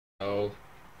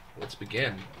let's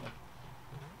begin.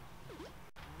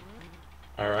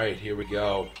 Alright, here we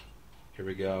go. Here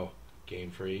we go. Game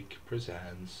Freak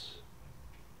presents.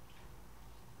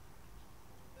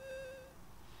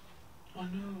 Oh no.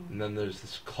 And then there's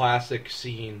this classic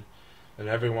scene that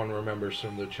everyone remembers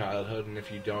from their childhood, and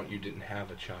if you don't, you didn't have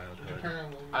a childhood.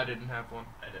 Apparently. I didn't have one.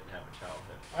 I didn't have a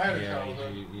childhood. I had a Yeah,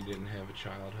 childhood. you didn't have a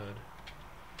childhood.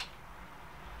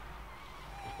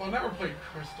 Well, I never played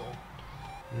Crystal.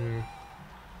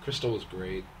 Crystal was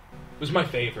great. It was my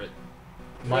favorite.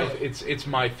 It's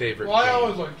my favorite. Well, I game.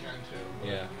 always liked Gen 2.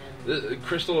 Yeah.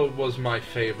 Crystal was my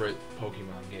favorite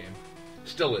Pokemon game.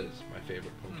 Still is my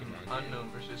favorite Pokemon game. Unknown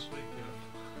versus Suicune.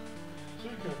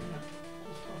 Suicune, yeah.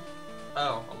 Cool stuff.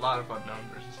 Oh, a lot of Unknown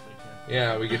versus Suicune.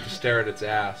 Yeah, we get to stare at its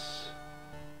ass.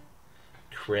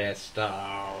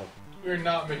 Crystal. We're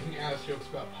not making ass jokes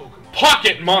about Pokemon.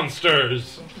 Pocket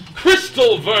Monsters!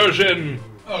 Crystal version!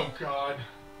 Oh god.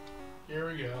 Here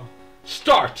we go.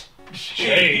 Start!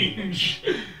 Change!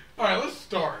 Alright, let's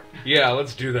start. Yeah,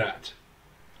 let's do that.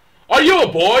 Are you a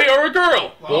boy or a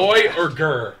girl? Well, Boy or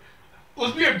gur?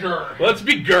 Let's be a Gur. Let's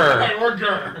be gur. Alright, we're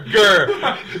Gur. Gur.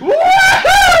 Woohoo!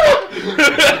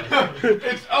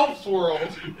 It's Elf's World.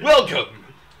 Welcome.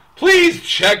 Please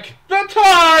check the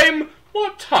time.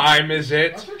 What time is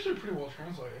it? That's actually pretty well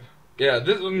translated. Yeah,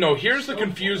 no, here's the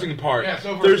confusing part. Yeah,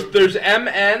 so far, There's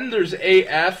MN, there's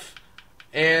AF,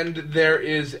 and there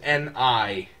is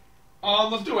NI.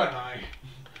 Let's do NI.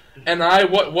 NI,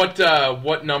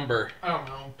 what number? I don't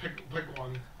know. Pick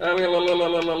one.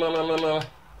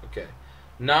 Okay.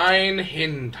 9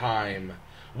 hin time.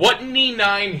 What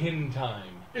 9 hin time?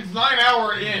 It's 9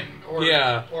 hour in. Or,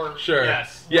 Yeah, Or sure.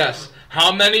 Yes. Yes.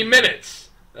 How many minutes?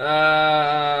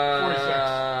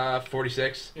 46.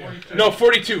 46? Yeah. No,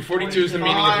 42. 42 is the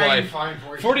meaning of life. Fine,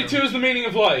 42 is the meaning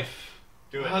of life.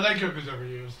 Do it. How that joke is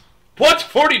overused. What?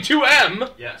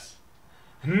 42M? Yes.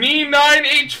 Knee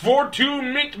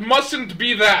 9H42 mustn't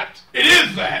be that. It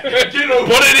is that! But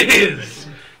it is.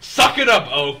 Suck it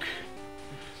up, Oak.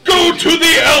 Go to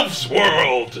the elf's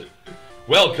world.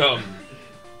 Welcome.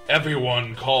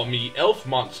 Everyone call me Elf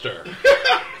Monster.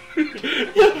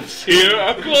 Elves here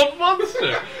are called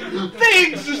Monster. They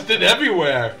existed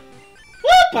everywhere.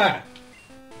 Whoopa!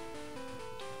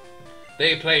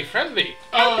 They play friendly,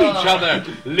 help each other,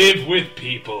 live with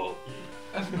people.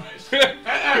 That's nice.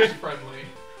 That's friendly.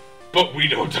 But we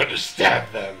don't understand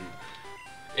them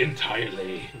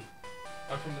entirely.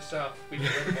 I'm from the south. We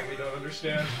get rid of what we don't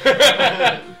understand.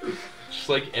 Just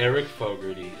like Eric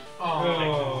Fogarty.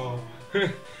 Oh.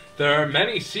 There are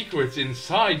many secrets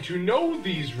inside to know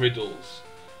these riddles.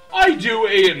 I do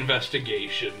a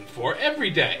investigation for every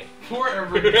day. For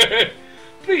every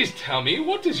Please tell me,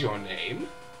 what is your name?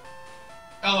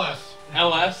 LS.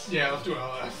 LS? Yeah, let's do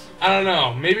LS. I don't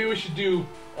know. Maybe we should do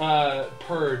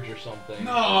Purge or something.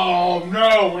 No,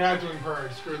 we're not doing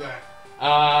Purge. Screw that.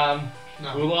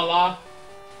 No. Ooh La La.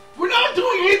 We're not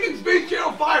doing anything Space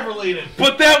Channel 5 related.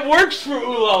 But that works for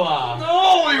Ooh La La.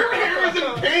 No, your hair is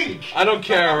in pink. I don't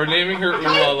care. We're naming her Ooh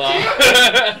La La.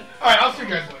 Alright, I'll see you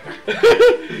guys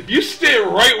later. You stay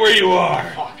right where you are.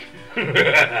 Fuck.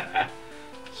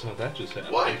 So that just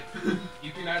happened. What?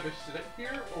 You can either sit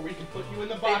here or we can put you in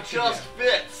the It box. just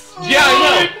fits. Yeah,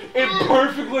 I know. It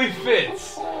perfectly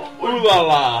fits. Ooh La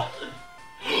La.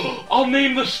 I'll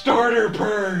name the starter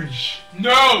Purge.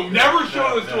 No, never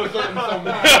show this to a certain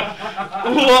someone.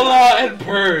 Ooh La La and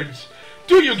Purge.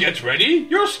 Do you get ready?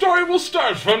 Your story will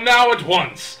start from now at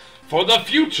once. For the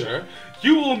future,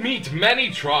 you will meet many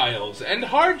trials and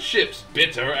hardships,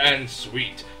 bitter and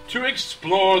sweet, to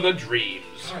explore the dreams.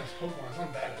 Nice Pokemon, it's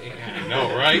not bad. I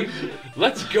know, right?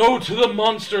 Let's go to the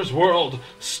monster's world.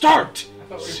 Start!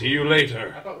 See you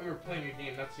later. I thought we were playing a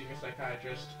game, not seeing a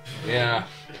psychiatrist. Yeah.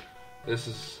 This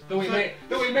is... Though we may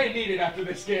need it after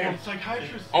this game.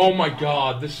 Psychiatrist. Oh my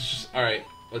god, this is just... Alright,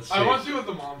 let's see. I want to see what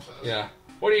the mom says. Yeah.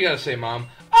 What do you gotta say, Mom?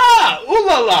 Ah! Ooh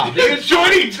La La! The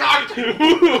adjoining doctor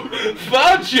who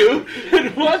found you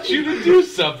and wants you to do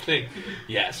something.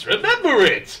 Yes, remember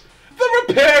it! The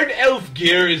repaired elf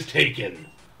gear is taken.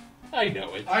 I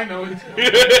know it. I know it too.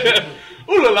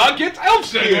 Ooh La La gets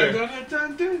elf gear!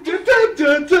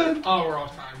 Oh, we're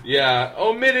off time. Yeah,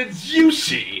 omitted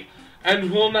UC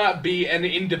and will not be an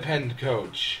independent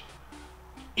coach.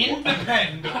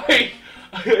 Independent.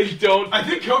 I don't. I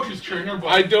think Coach is trainer, but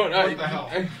I don't. what the hell?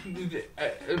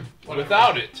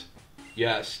 Without it.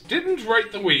 Yes. Didn't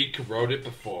write the week, wrote it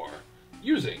before.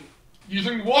 Using.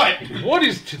 Using what? What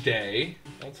is today?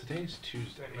 Well, today's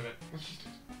Tuesday. Wait a minute.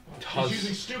 He's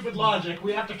using stupid logic.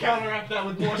 We have to counteract that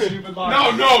with more stupid No,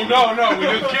 logic. no. We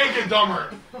just can't get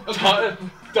dumber.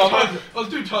 Dumber? Let's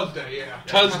do Tuesday, yeah.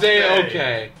 Tuesday,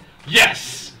 okay.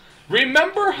 Yes!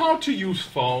 Remember how to use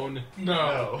phone?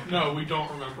 No, we don't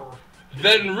remember.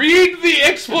 Then read the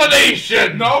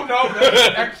explanation! No,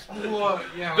 that's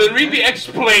yeah. Then read the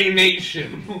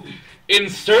explanation.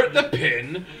 Insert the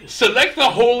pin, select the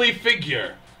holy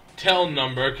figure. Tel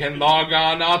number can log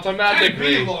on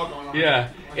automatically. Can log on. Yeah.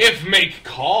 If make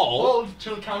call... Hold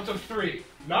to a count of 3.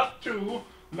 Not 2,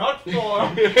 not 4,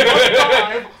 not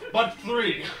 5, but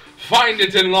 3. Find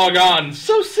it and log on.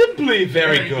 So simply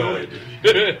very good.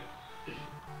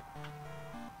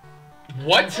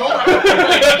 What? No,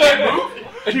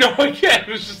 I No, I can't.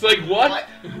 It was just like, what?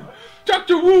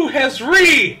 Dr. Wu has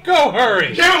Go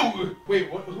hurry! You! Wait,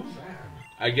 who's that?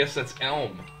 I guess that's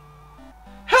Elm.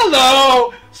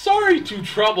 Hello! Sorry to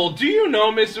trouble. Do you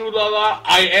know Miss Ulala?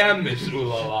 I am Miss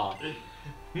Ulala.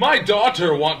 My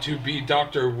daughter want to be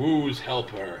Dr. Wu's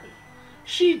helper.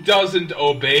 She doesn't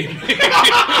obey me.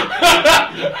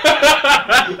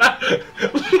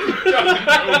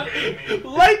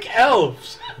 Like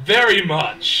elves, very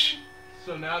much.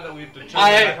 So now that we've determined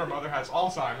that her mother has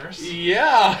Alzheimer's.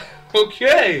 Yeah,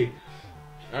 okay.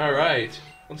 Alright,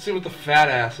 let's see what the fat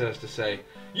ass has to say.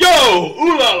 Yo,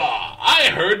 oolala! I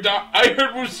heard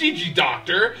Wusiji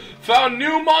Doctor found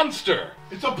new monster.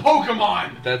 It's a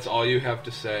Pokemon! That's all you have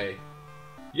to say.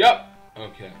 Yep.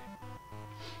 Okay.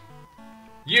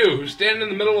 You, who stand in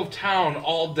the middle of town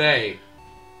all day.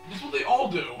 That's what they all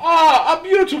do. Ah, a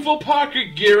beautiful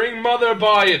pocket gearing. Mother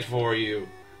buy it for you.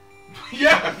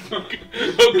 Yes!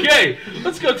 Okay,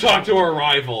 let's go talk to our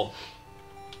rival.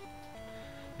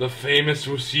 The famous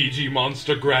Wusiji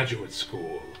Monster Graduate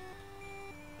School.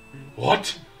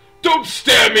 What? Don't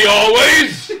stare me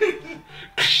always!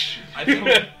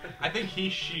 I think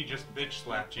she just bitch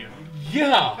slapped you.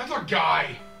 Yeah. That's a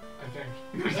guy, I think.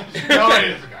 No, it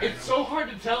is a guy. It's so hard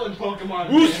to tell in Pokemon.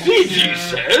 Wusiji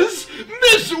says,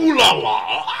 Miss Ulala,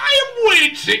 I am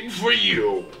waiting for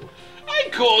you. I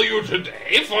call you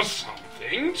today for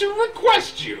something to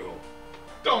request you.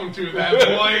 Don't do that,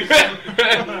 boys.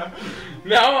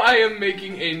 Now I am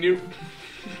making a new...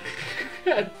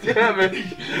 God damn it.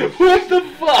 What the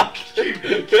fuck?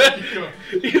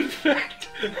 In fact,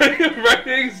 I am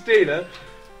writing this data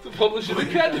to publish in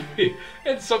Academy,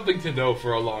 and something to know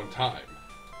for a long time.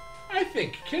 I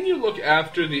think, can you look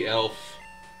after the elf?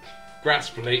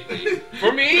 Grasp lately.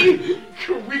 For me?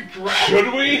 Can we grasp?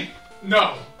 Should we?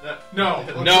 No. No.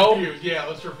 No? Refuse. Yeah,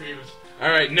 let's refuse.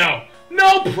 Alright, no.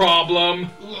 No problem.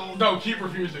 No, keep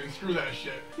refusing. Screw that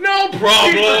shit. No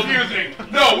problem. Keep refusing.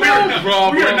 No, we are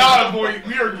not. We are not avoiding.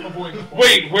 We are avoiding.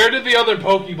 Wait, where did the other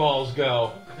Pokeballs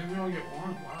go? I think we only get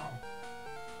one. Wow.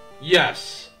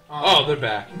 Yes. Oh, they're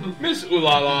back. Miss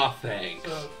Ulala, thanks.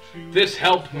 This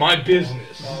helped my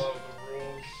business.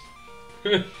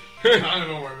 I don't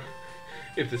know where.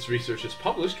 If this research is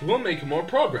published, we'll make more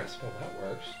progress. Well, that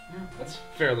works. That's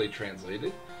fairly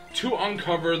translated. To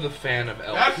uncover the fan of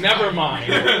elf. Never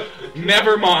mind.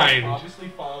 Never mind. Obviously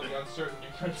follow the uncertainty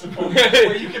principle.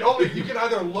 Where you can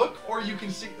either look or you can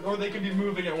see, or they can be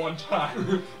moving at one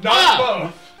time. Not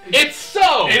both. It's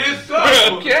so. It is so.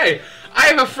 Okay. I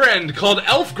have a friend called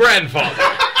Elf Grandfather.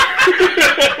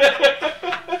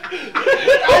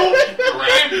 Elf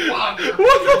Grandfather.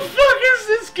 What the fuck is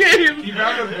this game? You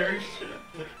found a very.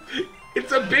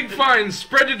 It's a big find,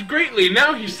 spread it greatly.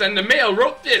 Now he send a mail,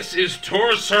 wrote this, is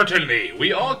tour certainly.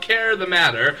 We all care the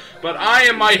matter, but I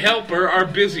and my helper are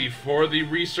busy for the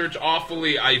research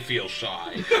awfully, I feel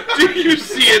shy. Do you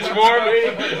see it for me?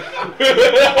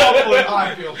 Awfully,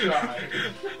 I feel shy.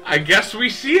 I guess we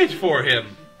see it for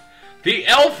him. The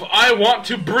elf I want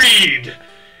to breed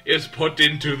is put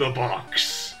into the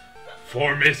box.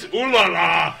 For Miss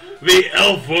Ulala, the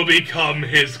elf will become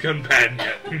his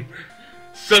companion.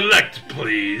 Select,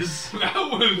 please. That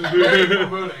was very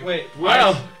foreboding. Wait,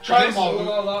 well, try Miss them all.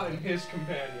 Ulala and his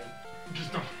companion.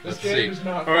 Just don't. This Let's game see. is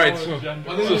not Alright, following so gender.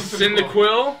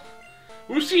 Cyndaquil.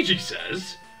 Wusiji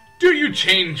says, do you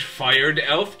change fired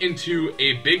elf into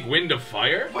a big wind of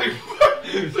fire? Wait, what?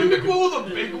 Cyndaquil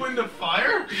with a big wind of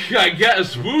fire? I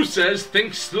guess Wu says,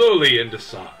 think slowly and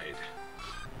decide.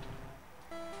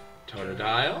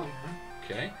 Totodile.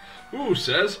 Okay. Wu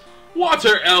says,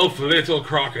 water elf little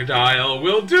crocodile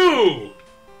will do.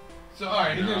 So,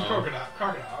 alright, his name's No.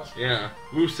 Crocodiles. Yeah.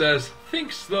 Wu says,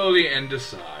 think slowly and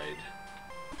decide.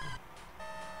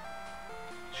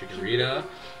 Chikorita.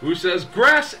 Wu says,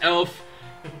 grass elf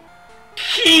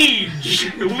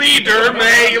Keej leader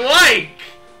may like.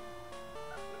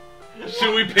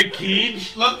 Should we pick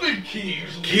Keej? Let's pick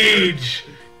Keej. Keej.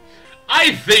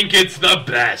 I think it's the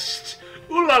best.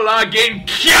 Ooh la la, game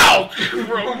Calc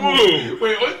from Woo.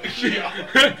 Wait, what?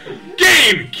 Yeah.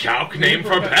 Game Calc, name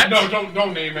for pet. No,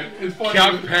 don't name it. It's funny.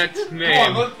 Calc pet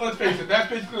name. Come on, let's face it. That's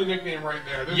basically a nickname right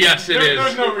there. Yes, it is.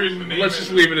 There's no reason to name it. Let's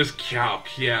just leave it as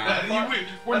Calc. Yeah. I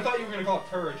thought you were gonna call it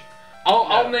Purge.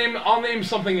 I'll name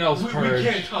something else. Purge.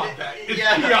 We can't top that. It's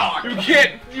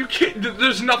You can't.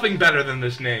 There's nothing better than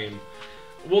this name.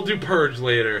 We'll do Purge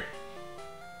later.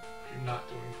 You're not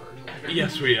doing Purge later.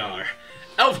 Yes, we are.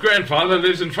 Elf Grandfather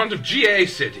lives in front of GA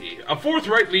City. A fourth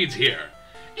right leads here.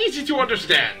 Easy to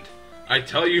understand. I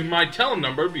tell you my tel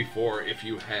number before. If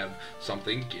you have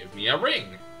something, give me a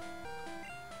ring.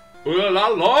 Ooh la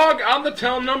log on the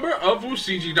tel number of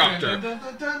Wusiji Doctor.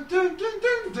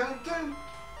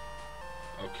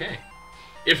 Okay.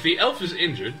 If the elf is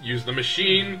injured, use the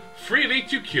machine freely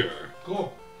to cure.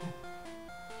 Cool.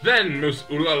 Then Mus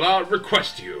Ulala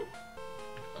request you.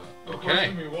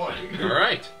 Okay. Me what?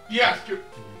 Alright. Yes.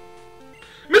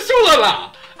 Miss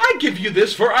Ulala, I give you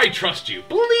this for I trust you.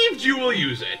 Believed you will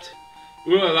use it.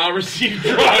 Ulala received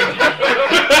drug. What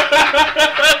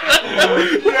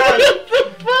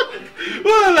the fuck?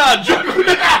 Ulala drug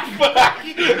bag fuck.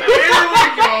 Here we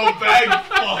go, bag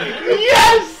fuck.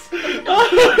 Yes!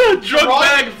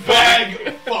 Drug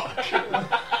bag fuck.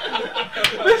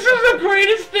 This is the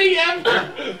greatest thing ever.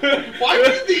 Why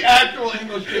did the actual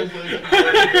English translation?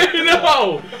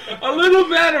 No! A little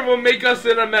matter will make us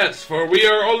in a mess, for we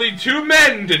are only 2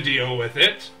 men to deal with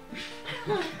it.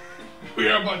 We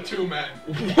are but 2 men.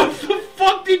 What the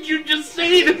fuck did you just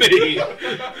say to me?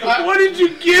 What did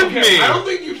you give me? I don't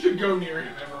think you should go near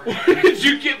him ever. What did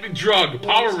you give me? Drug.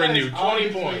 Power renew.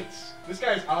 20 points. This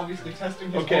guy's obviously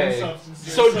testing his Okay. own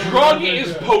substances. So drug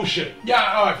is potion.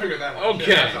 Yeah, I figured that out.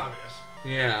 Okay. Yeah, that's obvious.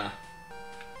 Yeah.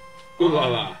 Ooh la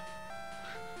la.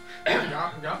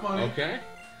 Got money. Okay.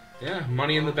 Yeah,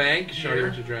 money in the bank. Show you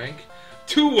what you drank.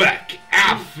 Tuwek.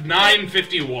 Af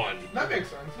 951. That makes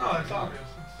sense. No, that's obvious.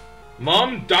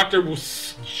 Mum, Dr.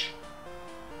 Wusj.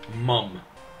 Mum.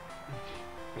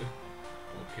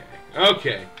 Okay.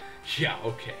 Okay. Yeah,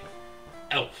 okay.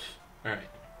 Elf. Alright.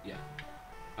 Yeah.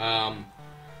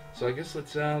 So I guess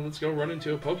let's go run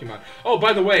into a Pokemon. Oh,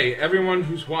 by the way, everyone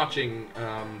who's watching,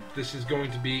 this is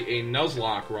going to be a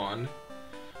Nuzlocke run,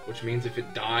 which means if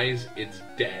it dies, it's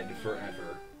dead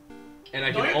forever. And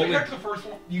I can only catch the first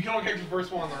one. You can only catch the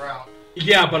first one on the route.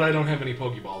 Yeah, but I don't have any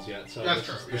Pokeballs yet, so that's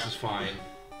this is fine.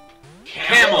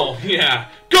 Camel? Yeah.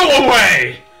 Go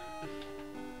away!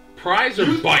 Prize or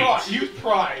bite? Use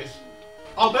prize.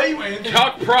 I'll bet you anything.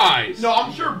 Calc prize. No,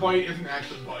 I'm sure bite isn't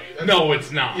actually bite. No,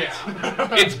 it's not. Yeah.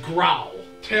 It's growl.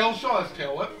 Tail shot is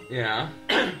tail whip. Yeah.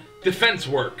 Defense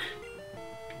work.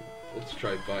 Let's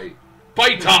try bite.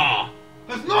 Bite-a!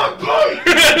 That's not bite!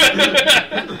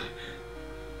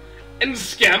 And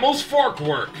Scammel's fork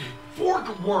work. Fork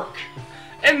work.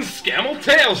 And Scammel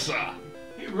tailsa.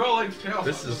 He really likes tailsa.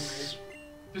 This is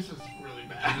really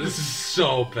bad. This is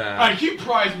so bad. Alright, keep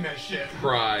prizing that shit.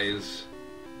 Prize.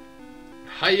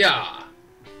 Hiya.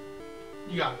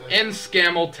 You got this. And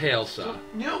Scammel tailsa.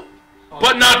 Nope.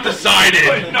 But not decided.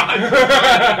 But not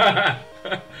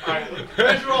Alright,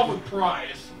 measure off with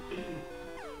prize.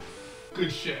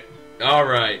 Good shit.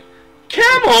 Alright.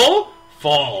 Camel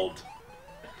falled.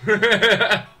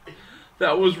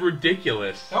 That was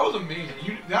ridiculous. That was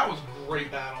amazing. That was a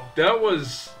great battle. That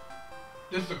was...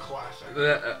 This is a classic.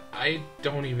 I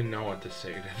don't even know what to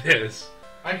say to this.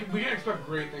 We can expect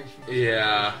great things from this.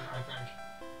 Yeah. I think.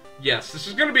 Yes, this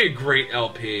is going to be a great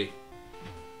LP.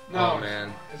 No, oh,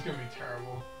 man. It's going to be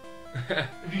terrible.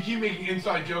 If you keep making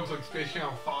inside jokes like Space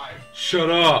Channel 5. Shut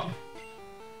up.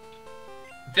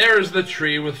 There's the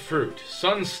tree with fruit.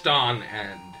 Sunstan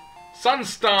and...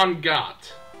 Sunstan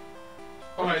got.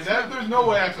 Alright, there's no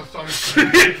way that's a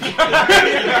sunstone.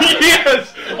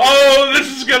 Yes! Oh, this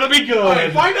is gonna be good!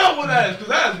 Alright, find out what that is, because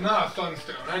that is not a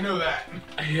sunstone. I know that.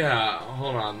 Yeah,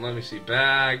 hold on, let me see.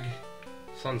 Bag.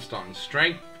 Sunstone.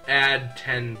 Strength, add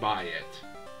 10 by it.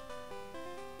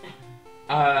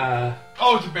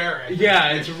 Oh, it's a berry.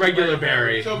 Yeah, it's a regular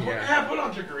berry. So, yeah. Put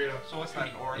on Chikorita. So what's that,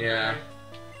 an orange? Yeah.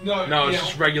 berry? No, it's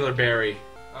just regular berry.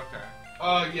 Okay.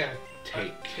 Yeah.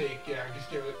 Take. Yeah,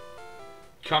 just give it.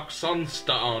 Cuck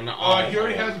Sunstone. Oh, he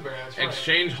already has a berry, that's right.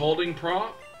 Exchange holding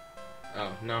prop?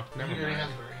 Oh, no, never He already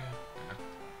mind. has a berry,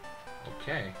 yeah.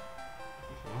 Okay.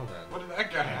 Well then. What did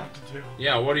that guy have to do?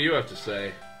 Yeah, what do you have to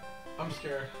say? I'm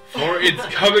scared. For it's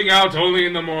coming out only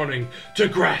in the morning. To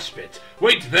grasp it,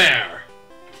 wait there.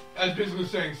 As basically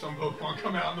saying some Pokemon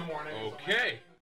come out in the morning. Okay.